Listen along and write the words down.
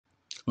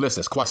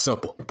Listen, it's quite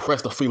simple.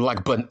 Press the free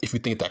like button if you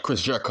think that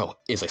Chris Jericho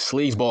is a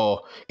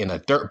sleazeball and a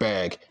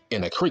dirtbag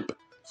and a creep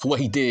for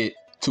what he did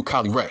to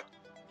Kylie Rae.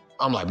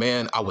 I'm like,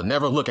 man, I would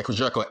never look at Chris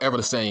Jericho ever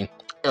the same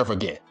ever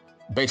again,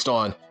 based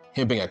on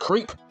him being a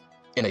creep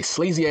and a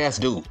sleazy ass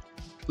dude.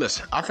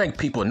 Listen, I think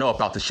people know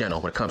about this channel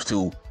when it comes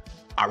to,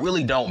 I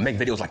really don't make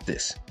videos like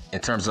this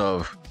in terms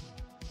of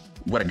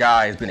what a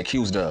guy has been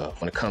accused of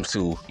when it comes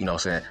to, you know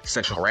what I'm saying,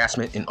 sexual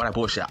harassment and all that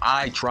bullshit.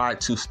 I try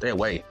to stay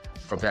away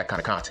from that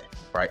kind of content,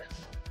 right?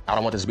 I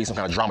don't want this to be some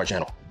kind of drama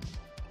channel.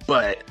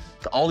 But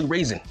the only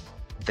reason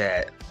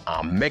that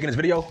I'm making this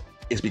video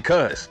is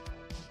because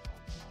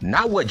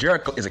not what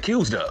Jericho is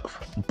accused of,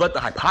 but the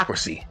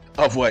hypocrisy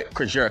of what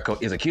Chris Jericho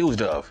is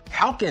accused of.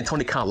 How can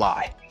Tony Khan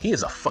lie? He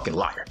is a fucking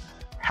liar.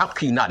 How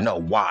can you not know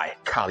why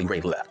Kylie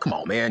Rae left? Come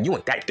on, man, you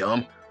ain't that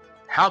dumb.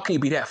 How can you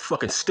be that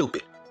fucking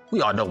stupid?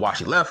 We all know why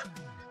she left.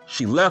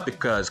 She left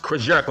because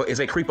Chris Jericho is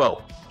a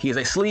creepo. He is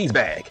a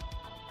sleazebag.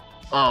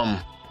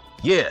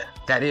 Yeah,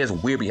 that is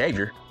weird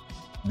behavior.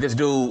 This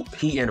dude,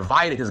 he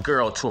invited his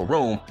girl to a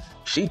room.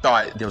 She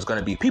thought there was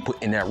gonna be people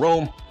in that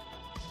room,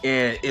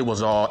 and it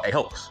was all a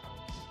hoax.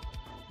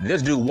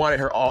 This dude wanted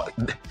her all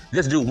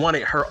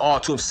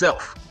to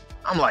himself.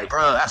 I'm like,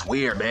 bro, that's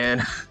weird,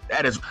 man.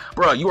 That is,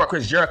 bro, you are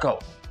Chris Jericho.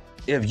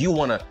 If you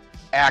wanna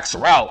ask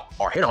her out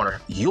or hit on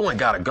her, you ain't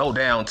gotta go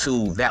down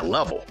to that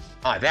level.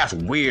 That's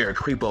weird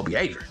creepo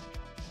behavior,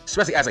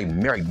 especially as a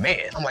married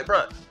man. I'm like,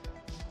 bro,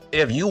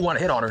 if you want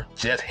to hit on her,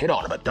 just hit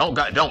on her, but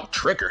don't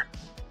trick her.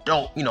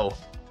 Don't, you know,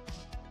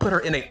 put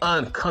her in an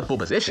uncomfortable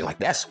position. Like,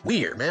 that's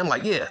weird, man. I'm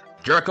like, yeah,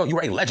 Jericho, you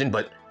were a legend,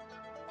 but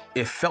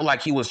it felt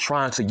like he was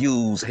trying to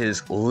use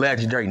his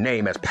legendary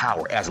name as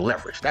power, as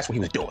leverage. That's what he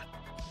was doing.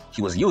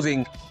 He was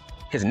using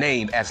his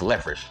name as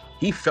leverage.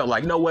 He felt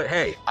like, you know what?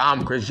 Hey,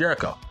 I'm Chris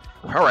Jericho.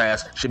 Her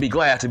ass should be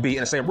glad to be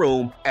in the same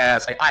room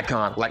as an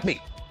icon like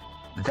me.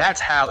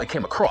 That's how it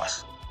came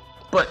across.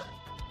 But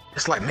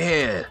it's like,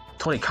 man,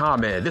 Tony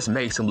Khan, man, this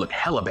makes him look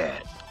hella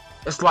bad.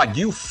 It's like,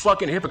 you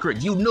fucking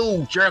hypocrite. You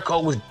knew Jericho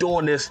was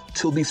doing this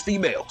to these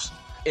females.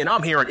 And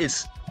I'm hearing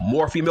it's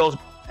more females,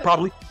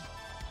 probably.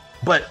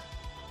 But,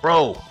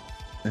 bro,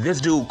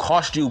 this dude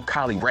cost you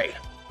Kylie Rae.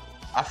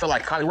 I feel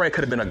like Kylie Rae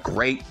could have been a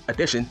great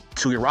addition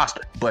to your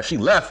roster. But she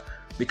left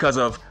because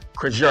of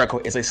Chris Jericho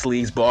is a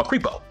sleazeball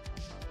creepo.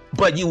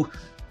 But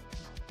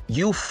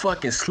you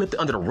fucking slipped it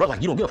under the rug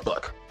like you don't give a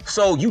fuck.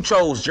 So you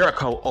chose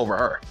Jericho over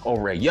her,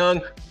 over a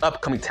young,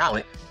 upcoming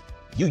talent.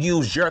 You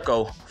used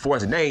Jericho for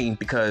his name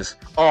because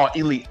All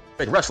Elite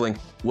Fake Wrestling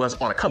was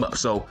on a come up.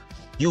 So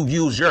you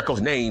used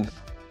Jericho's name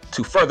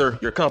to further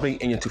your company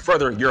and to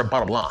further your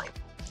bottom line.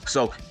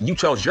 So you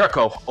chose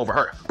Jericho over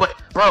her. But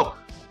bro,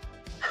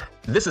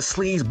 this is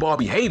sleazeball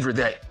behavior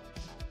that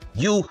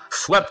you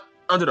swept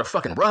under the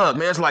fucking rug,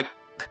 man. It's like,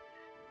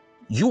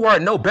 you are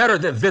no better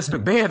than Vince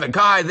McMahon, the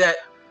guy that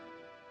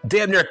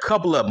damn near a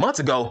couple of months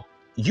ago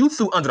you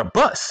threw under the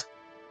bus,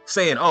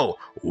 saying, oh,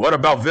 what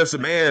about Vince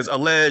McMahon's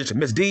alleged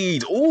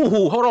misdeeds? Ooh,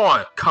 hold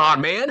on,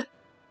 con man.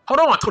 Hold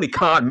on, Tony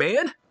Khan,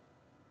 man.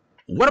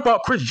 What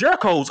about Chris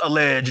Jericho's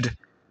alleged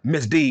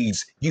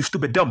misdeeds, you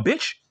stupid dumb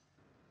bitch?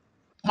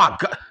 My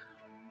God.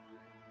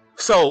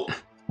 So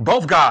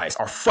both guys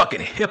are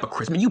fucking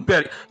hypocrites. I mean,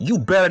 you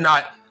better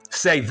not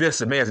say Vince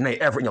McMahon's name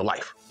ever in your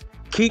life.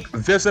 Keep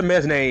Vince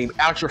McMahon's name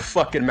out your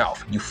fucking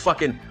mouth, you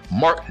fucking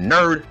mark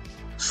nerd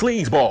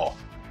sleazeball.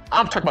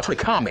 I'm talking about Tony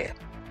Khan, man.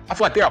 I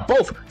feel like they are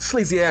both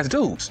sleazy ass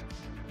dudes.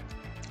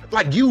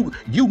 Like, you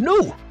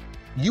knew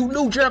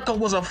Jericho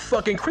was a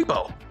fucking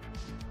creepo.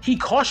 He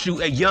cost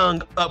you a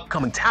young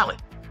upcoming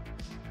talent.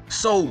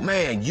 So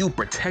man, you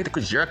protected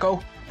Chris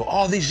Jericho. For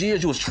all these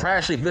years you was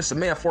trashing Vince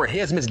McMahon for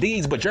his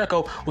misdeeds, but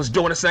Jericho was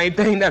doing the same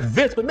thing that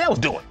Vince McMahon was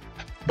doing.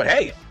 But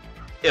hey,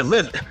 at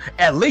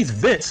least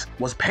Vince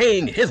was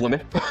paying his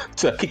women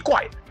to keep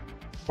quiet,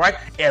 right?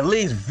 At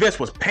least Vince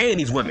was paying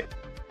these women.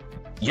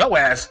 Yo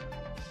ass,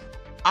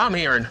 I'm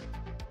hearing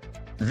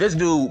this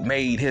dude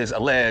made his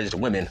alleged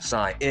women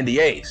sign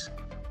NDAs.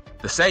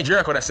 The same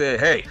Jericho that said,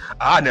 hey,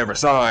 I never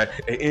signed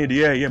an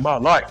NDA in my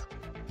life.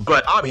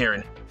 But I'm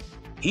hearing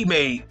he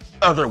made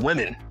other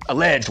women,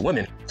 alleged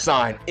women,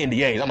 sign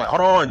NDAs. I'm like, hold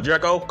on,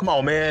 Jericho, come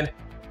on, man.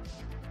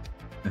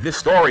 This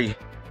story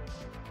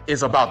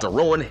is about to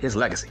ruin his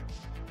legacy.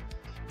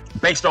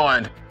 Based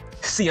on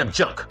CM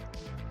Junk.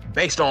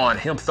 Based on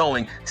him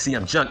throwing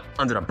CM Junk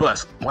under the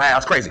bus. Wow,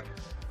 that's crazy.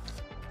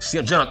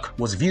 CM Junk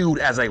was viewed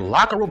as a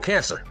locker room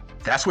cancer.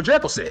 That's what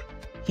Jericho said.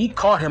 He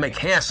called him a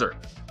cancer.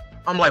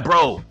 I'm like,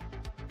 bro,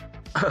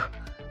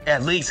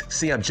 at least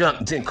CM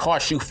Junk didn't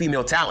cost you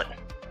female talent.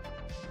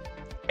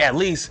 At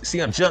least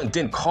CM Junk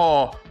didn't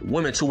call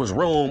women to his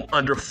room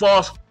under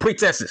false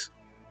pretenses.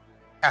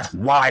 That's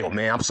wild,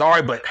 man. I'm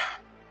sorry, but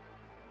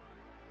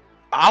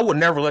I would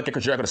never look at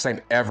Chris Jericho the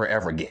same ever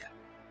again.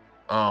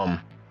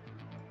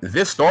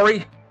 This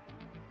story,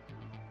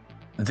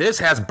 this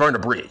has burned a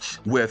bridge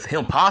with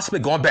him possibly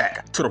going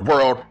back to the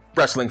World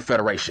Wrestling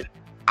Federation.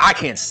 I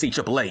can't see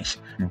Triple H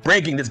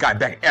bringing this guy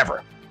back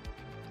ever.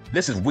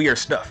 This is weird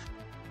stuff.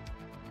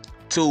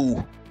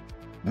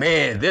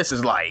 Man, this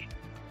is like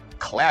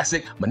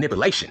classic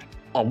manipulation.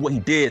 on what he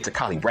did to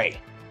Kylie Rae.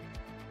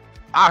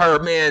 I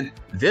heard, man,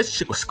 this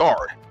chick was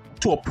scarred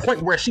to a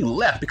point where she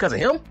left because of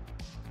him.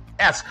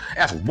 That's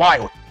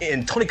wild.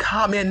 And Tony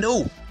Khan, man,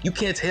 knew. You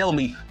can't tell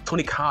me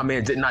Tony Khan,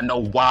 man, did not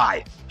know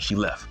why she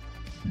left.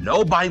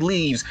 Nobody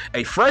leaves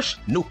a fresh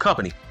new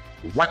company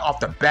right off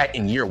the bat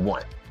in year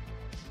one.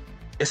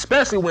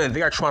 Especially when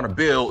they are trying to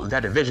build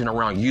that division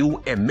around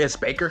you and Miss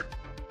Baker.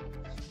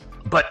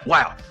 But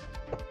wow.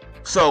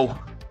 So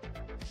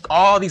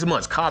all these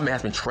months, Khan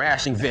has been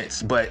trashing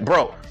Vince. But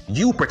bro,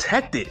 you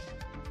protected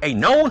a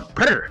known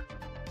predator.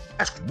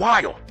 That's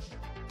wild.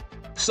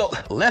 So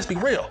let's be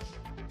real.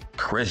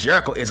 Chris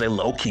Jericho is a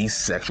low-key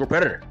sexual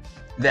predator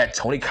that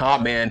Tony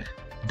Khan, man,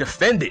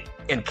 defended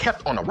and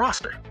kept on the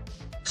roster.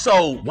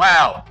 So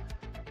wow.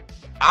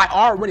 I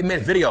already made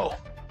a video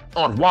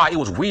on why it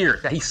was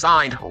weird that he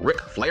signed Ric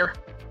Flair.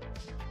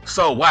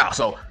 So wow,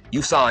 so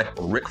you signed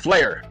Ric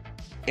Flair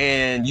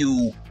and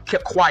you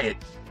kept quiet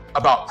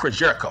about Chris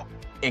Jericho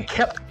and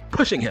kept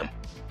pushing him.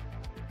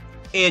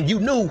 And you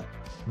knew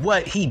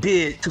what he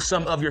did to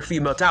some of your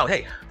female talent.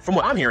 Hey, from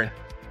what I'm hearing,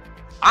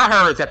 I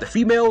heard that the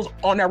females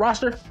on that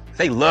roster,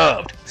 they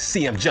loved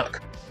CM Junk.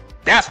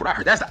 That's what I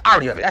heard. That's the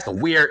irony of it. That's the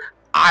weird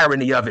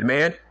irony of it,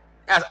 man.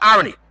 That's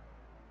irony.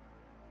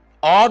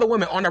 All the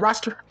women on the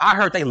roster, I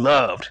heard they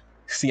loved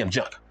CM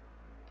Junk.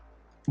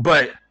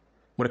 But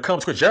when it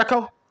comes to Chris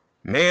Jericho,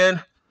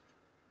 man,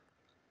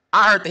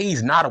 I heard that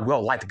he's not a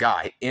well-liked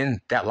guy in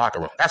that locker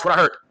room. That's what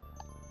I heard.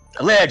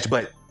 Alleged,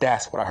 but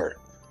that's what I heard.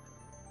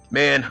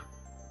 Man,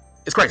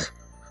 it's crazy.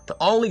 The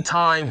only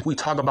time we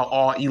talk about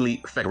All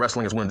Elite fake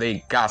wrestling is when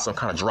they got some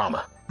kind of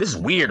drama. This is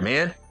weird,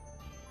 man.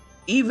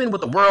 Even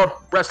with the World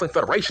Wrestling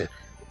Federation,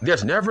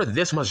 there's never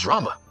this much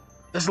drama.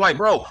 It's like,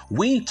 bro,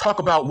 we talk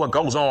about what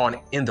goes on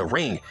in the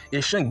ring.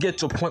 It shouldn't get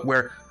to a point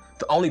where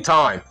the only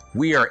time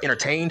we are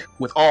entertained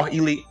with All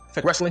Elite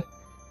fake wrestling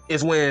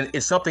is when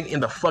it's something in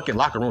the fucking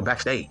locker room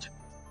backstage.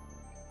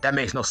 That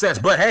makes no sense.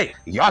 But hey,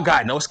 y'all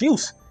got no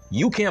excuse.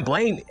 You can't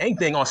blame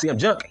anything on CM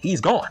Junk. He's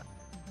gone.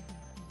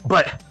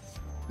 But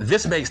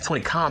this makes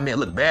Tony Khan, man,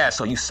 look bad.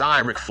 So you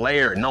sign Ric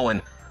Flair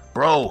knowing,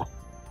 bro,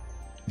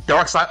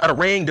 dark side of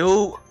the ring,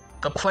 dude,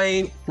 the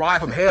plane ride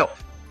from hell.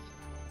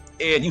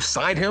 And you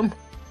signed him.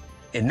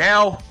 And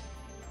now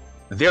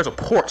there's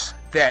reports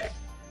that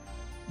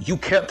you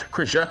kept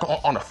Chris Jericho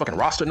on the fucking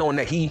roster knowing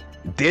that he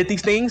did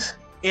these things.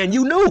 And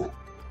you knew.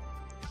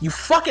 You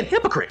fucking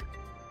hypocrite.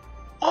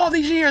 All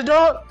these years,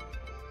 dog.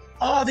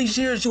 All these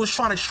years you was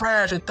trying to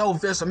trash and throw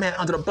Vince McMahon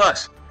under the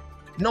bus.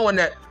 Knowing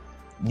that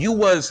you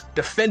was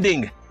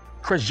defending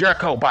Chris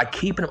Jericho by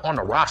keeping him on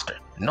the roster.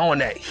 Knowing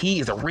that he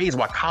is the reason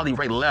why Kylie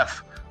Rae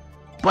left.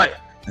 But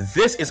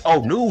this is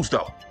old news,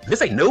 though.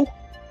 This ain't new.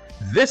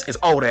 This is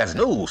old ass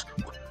news.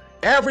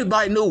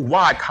 Everybody knew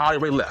why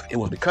Kylie Rae left. It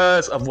was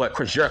because of what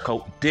Chris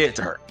Jericho did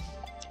to her.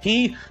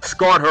 He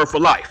scarred her for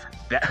life.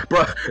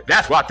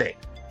 That's what I think.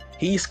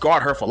 He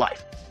scarred her for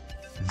life.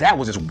 That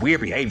was just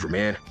weird behavior,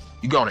 man.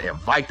 You're gonna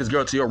invite this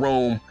girl to your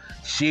room.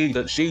 She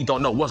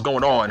don't know what's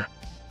going on,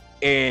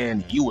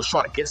 and you was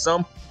trying to get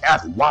some.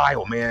 That's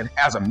wild, man.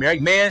 As a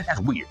married man, that's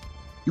weird.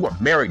 You are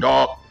married,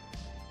 dog.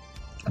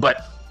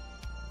 But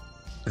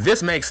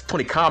this makes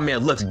Tony Khan, man,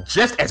 look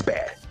just as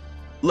bad.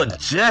 Look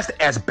just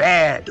as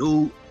bad,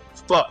 dude.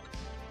 Fuck.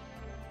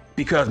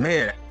 Because,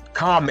 man,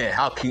 Khan, man,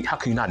 how can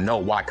you not know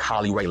why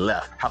Kylie Rae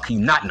left? How can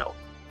you not know?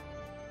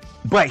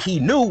 But he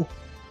knew,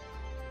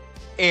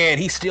 and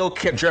he still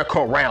kept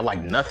Jericho around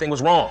like nothing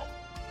was wrong.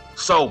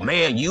 So,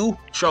 man, you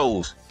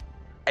chose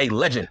a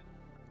legend,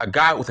 a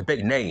guy with a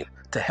big name,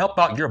 to help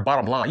out your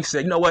bottom line. You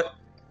said, you know what?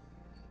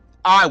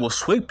 I will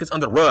sweep this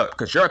under the rug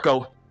because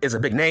Jericho is a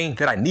big name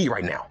that I need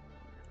right now.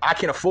 I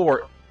can't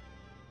afford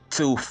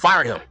to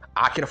fire him.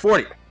 I can't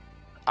afford it.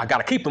 I got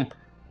to keep him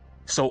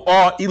so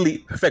All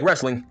Elite fake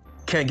wrestling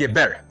can get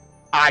better.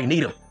 I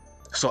need him.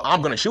 So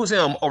I'm going to choose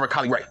him over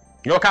Kylie Rae.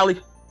 You know what,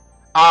 Kylie?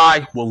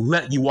 I will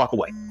let you walk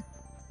away.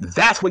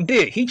 That's what he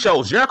did. He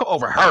chose Jericho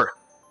over her.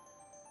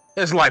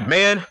 It's like,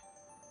 man,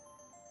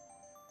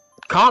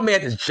 Khan,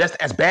 man, is just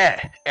as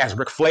bad as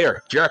Ric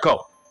Flair,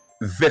 Jericho,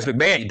 Vince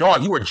McMahon.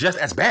 Dog, you were just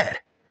as bad.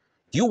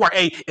 You were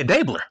a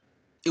enabler.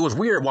 It was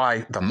weird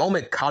why the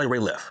moment Kylie Rae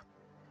left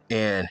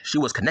and she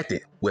was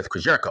connected with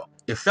Chris Jericho,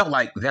 it felt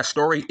like that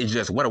story, it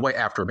just went away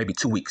after maybe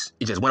 2 weeks.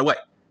 It just went away.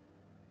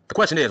 The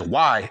question is,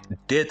 why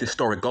did this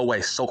story go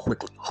away so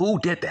quickly? Who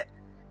did that?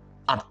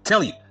 I'm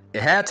telling you,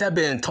 it had to have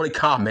been Tony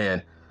Khan,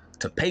 man,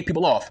 to pay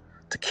people off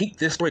to keep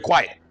this story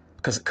quiet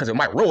because it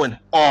might ruin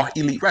All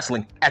Elite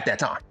Wrestling at that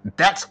time.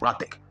 That's what I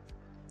think.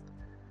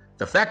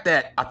 The fact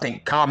that I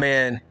think Khan,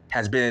 man,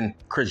 has been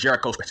Chris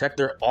Jericho's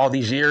protector all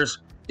these years,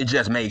 it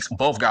just makes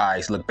both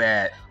guys look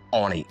bad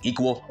on an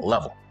equal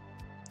level.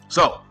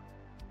 So,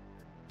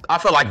 I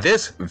feel like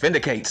this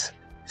vindicates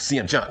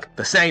CM Junk,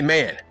 the same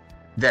man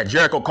that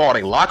Jericho called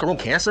a locker room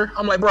cancer.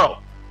 I'm like, bro,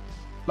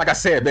 like I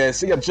said, man,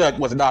 CM Junk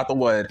was not the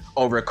one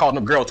over calling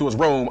a girl to his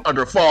room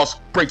under false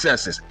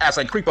pretenses as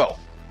a creepo.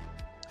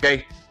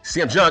 Okay?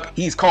 CM Junk,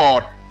 he's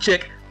called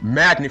Chick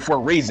Magnet for a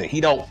reason.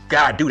 He don't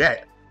gotta do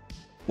that.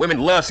 Women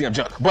love CM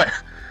Junk. But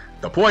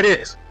the point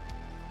is,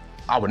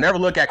 I would never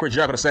look at Chris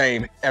Jericho the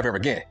same ever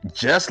again.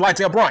 Just like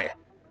Daniel Bryan.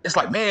 It's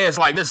like, man, it's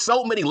like there's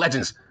so many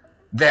legends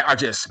that are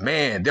just,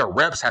 man, their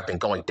reps have been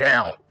going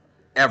down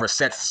ever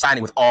since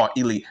signing with All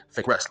Elite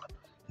Fake Wrestling.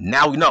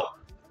 Now we know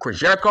Chris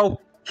Jericho,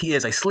 he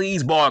is a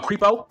sleazeball and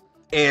creepo,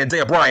 and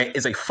Daniel Bryan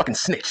is a fucking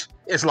snitch.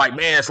 It's like,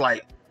 man, it's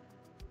like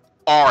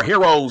our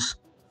heroes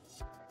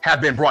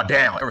have been brought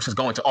down ever since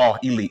going to All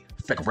Elite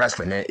Fake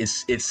Wrestling, man.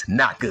 It's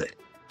not good.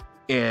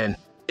 And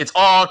it's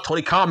all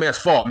Tony Khan man's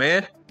fault,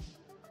 man.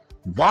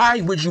 Why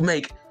would you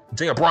make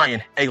Daniel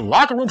Bryan a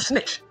locker room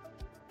snitch?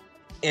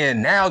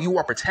 And now you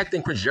are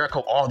protecting Chris Jericho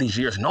all these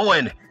years,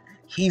 knowing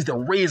he's the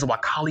reason why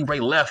Kylie Rae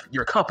left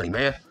your company,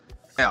 man.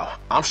 Now,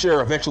 I'm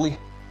sure eventually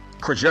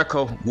Chris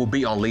Jericho will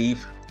be on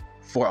leave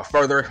for a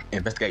further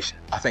investigation.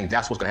 I think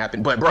that's what's gonna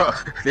happen. But bro,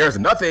 there's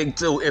nothing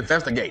to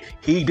investigate.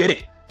 He did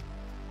it.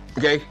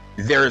 Okay?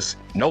 There's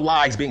no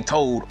lies being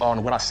told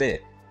on what I said.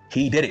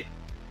 He did it.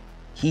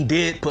 He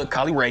did put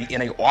Kylie Rae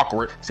in an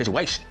awkward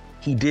situation.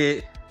 He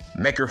did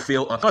make her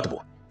feel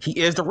uncomfortable. He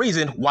is the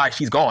reason why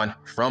she's gone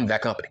from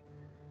that company.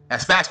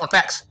 That's facts on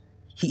facts.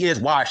 He is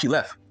why she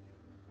left.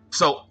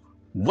 So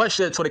what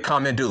should Tony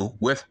Khan do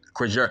with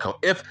Chris Jericho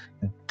if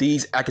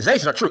these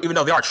accusations are true, even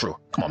though they are true?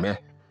 Come on, man.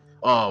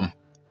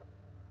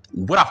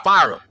 Would I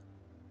fire him?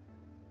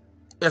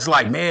 It's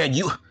like, man,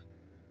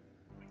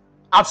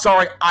 I'm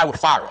sorry, I would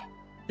fire him.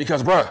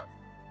 Because, bruh,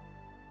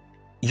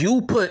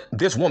 you put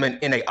this woman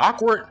in an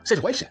awkward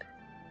situation.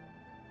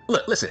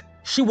 Look, listen,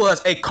 she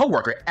was a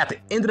coworker at the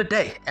end of the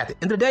day. At the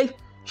end of the day,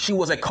 she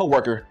was a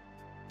coworker,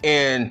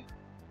 and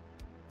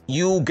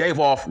you gave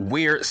off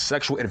weird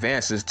sexual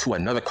advances to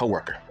another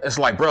coworker. It's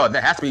like, bro,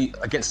 that has to be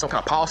against some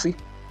kind of policy.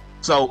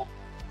 So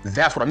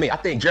that's what I mean. I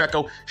think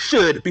Jericho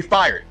should be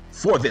fired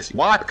for this.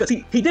 Why? Because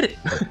he did it.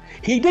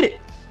 He did it.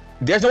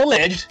 There's no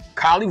alleged.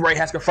 Kylie Rae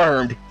has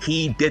confirmed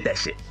he did that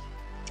shit.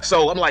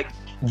 So I'm like,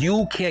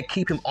 you can't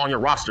keep him on your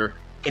roster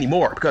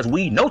anymore because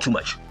we know too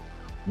much.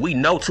 We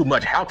know too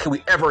much. How can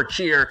we ever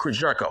cheer Chris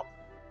Jericho?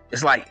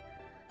 It's like,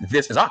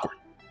 this is awkward.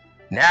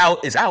 Now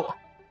it's out.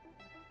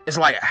 It's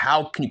like,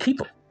 how can you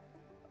keep him?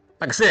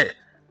 Like I said,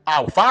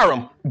 I'll fire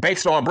him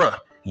based on, bruh,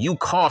 you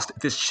cost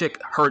this chick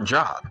her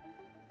job,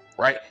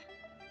 right?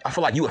 I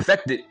feel like you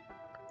affected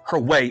her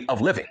way of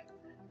living.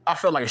 I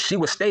feel like if she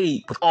would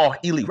stay with All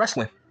Elite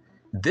Wrestling,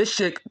 this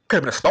chick could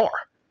have been a star,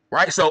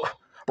 right? So,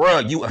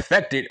 bruh, you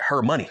affected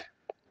her money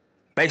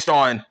based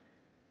on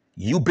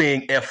you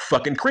being a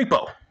fucking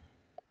creepo.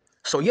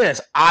 So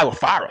yes, I will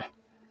fire him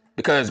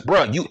because,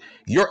 bruh,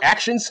 your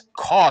actions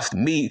cost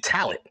me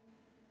talent.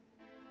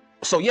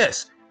 So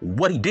yes,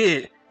 what he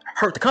did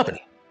hurt the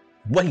company.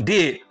 What he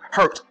did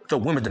hurt the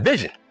women's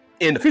division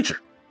in the future.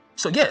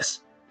 So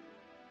yes,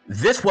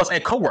 this was a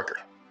coworker.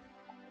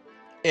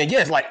 And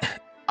yes, like,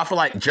 I feel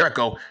like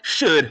Jericho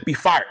should be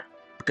fired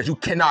because you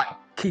cannot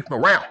keep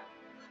him around.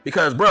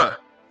 Because, bruh,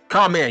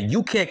 come on, man,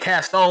 you can't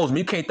cast stones,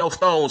 you can't throw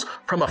stones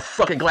from a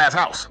fucking glass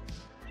house.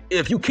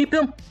 If you keep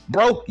him,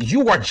 bro,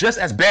 you are just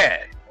as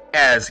bad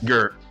as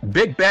your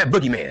big bad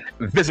boogeyman,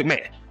 Vince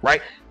McMahon,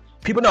 right?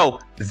 People know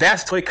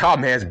that's Tony Khan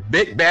man's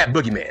big bad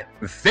boogeyman,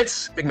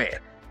 Vince McMahon.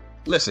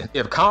 Listen,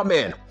 if Khan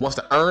man wants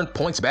to earn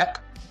points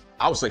back,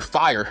 I would say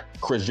fire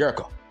Chris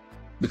Jericho.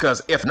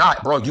 Because if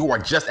not, bro, you are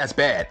just as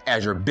bad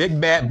as your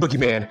big bad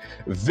boogeyman,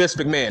 Vince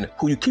McMahon,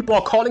 who you keep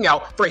on calling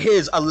out for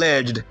his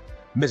alleged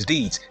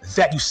misdeeds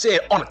that you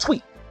said on a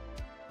tweet.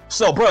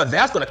 So, bro,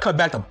 that's gonna come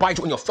back to bite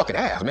you in your fucking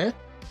ass, man.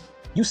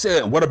 You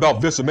said, what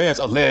about Vince McMahon's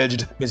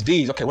alleged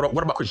misdeeds? Okay, what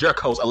about Chris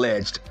Jericho's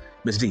alleged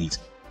misdeeds?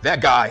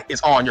 That guy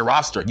is on your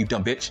roster, you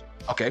dumb bitch.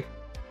 Okay.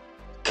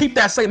 Keep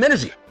that same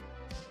energy.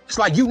 It's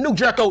like you knew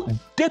Jericho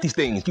did these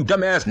things, you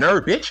dumbass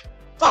nerd bitch.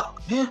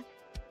 Fuck, man.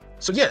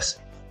 So yes,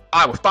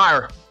 I would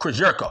fire Chris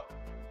Jericho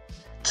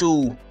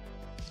to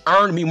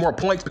earn me more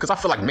points because I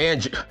feel like,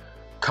 man,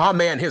 Khan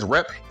man, his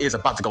rep is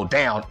about to go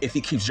down if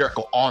he keeps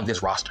Jericho on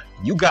this roster.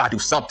 You gotta do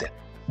something.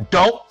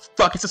 Don't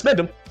fucking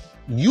suspend him.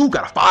 You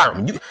gotta fire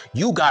him.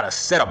 You gotta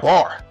set a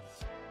bar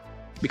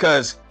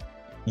because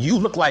you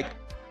look like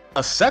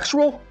a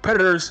sexual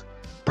predator's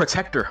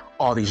protector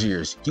all these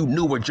years. You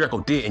knew what Jericho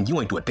did and you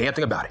ain't do a damn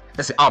thing about it.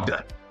 That's it. I'm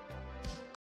done.